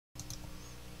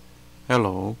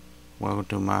Hello, welcome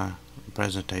to my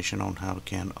presentation on how to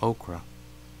can okra.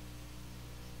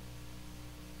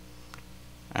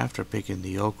 After picking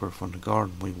the okra from the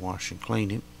garden, we wash and clean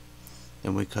it.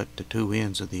 Then we cut the two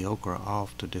ends of the okra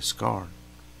off to discard.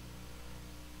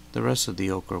 The rest of the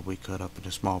okra we cut up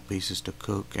into small pieces to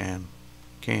cook and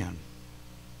can.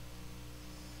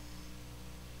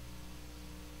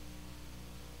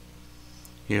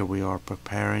 Here we are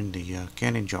preparing the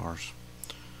canning jars.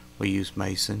 We use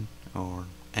mason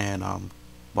and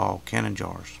ball canning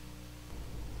jars.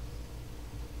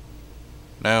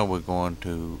 Now we're going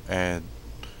to add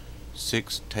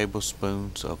 6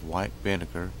 tablespoons of white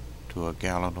vinegar to a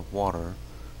gallon of water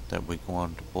that we're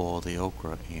going to boil the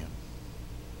okra in.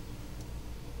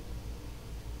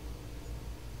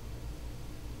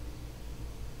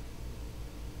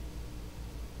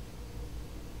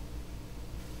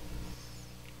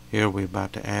 Here we're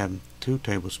about to add 2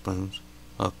 tablespoons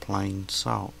of plain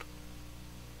salt.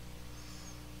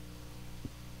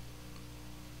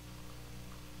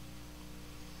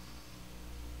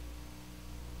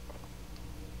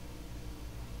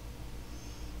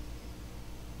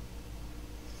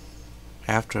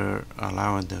 After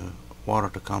allowing the water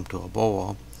to come to a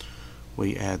boil,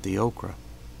 we add the okra.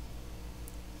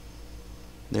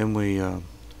 Then we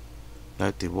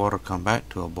let the water come back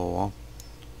to a boil,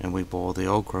 and we boil the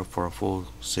okra for a full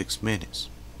 6 minutes.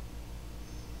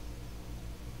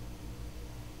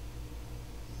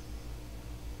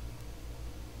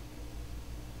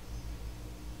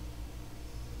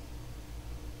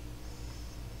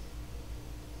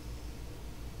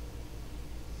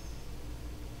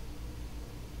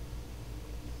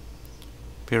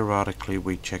 Periodically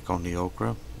we check on the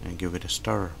okra and give it a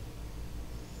stir.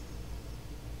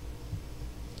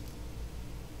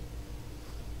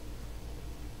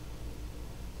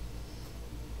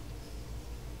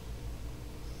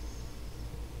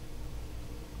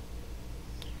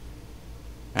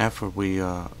 After we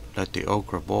let the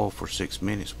okra boil for 6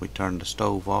 minutes, we turn the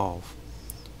stove off.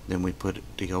 Then we put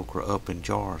the okra up in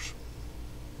jars.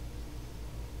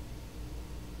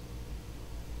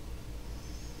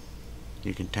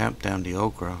 You can tamp down the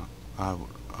okra.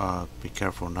 Be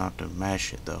careful not to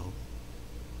mash it though.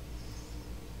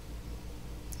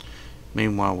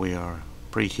 Meanwhile, we are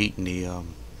preheating the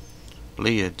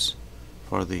lids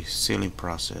for the sealing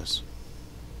process.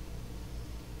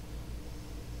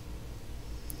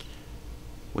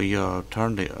 We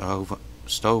turn the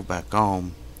stove back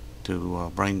on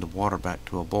to bring the water back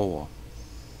to a boil.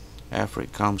 After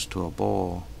it comes to a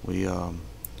boil, we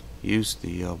use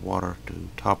the water to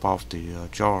top off the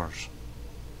jars.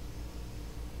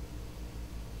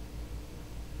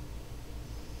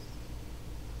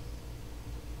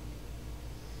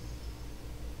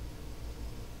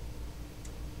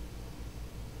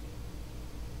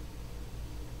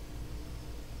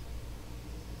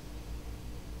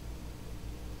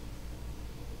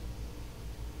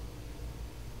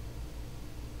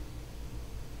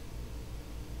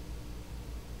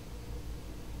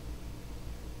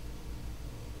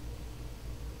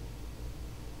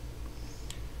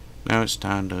 Now it's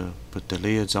time to put the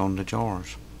lids on the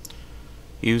jars.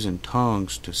 Using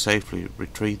tongues to safely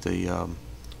retrieve the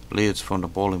lids from the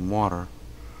boiling water,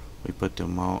 we put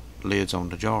the lids on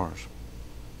the jars.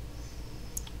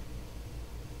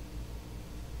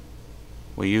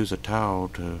 We use a towel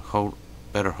to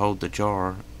better hold the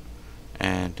jar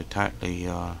and to tightly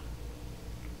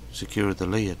secure the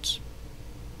lids.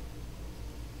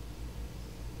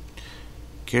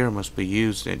 Care must be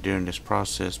used during this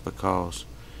process because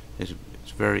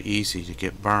it's very easy to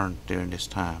get burned during this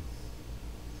time.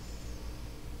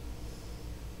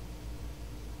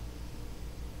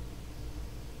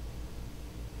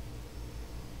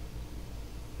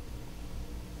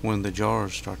 When the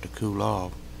jars start to cool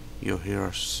off, you'll hear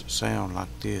a sound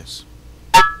like this.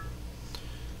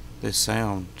 This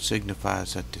sound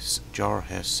signifies that this jar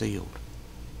has sealed.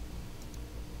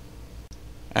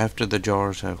 After the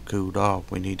jars have cooled off,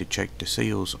 we need to check the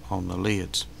seals on the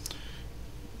lids.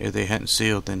 If they hadn't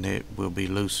sealed, then they will be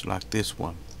loose like this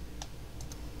one.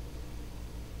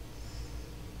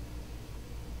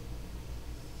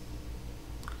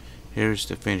 Here's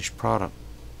the finished product.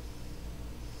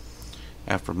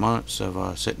 After months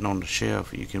of sitting on the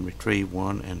shelf, you can retrieve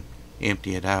one and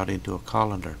empty it out into a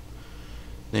colander.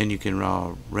 Then you can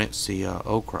rinse the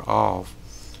okra off,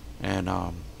 and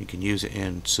you can use it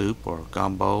in soup or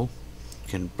gumbo. You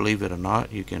can, believe it or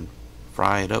not, you can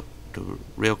fry it up to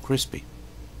real crispy.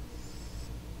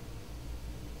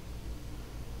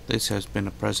 This has been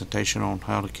a presentation on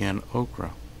how to can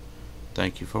okra.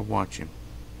 Thank you for watching.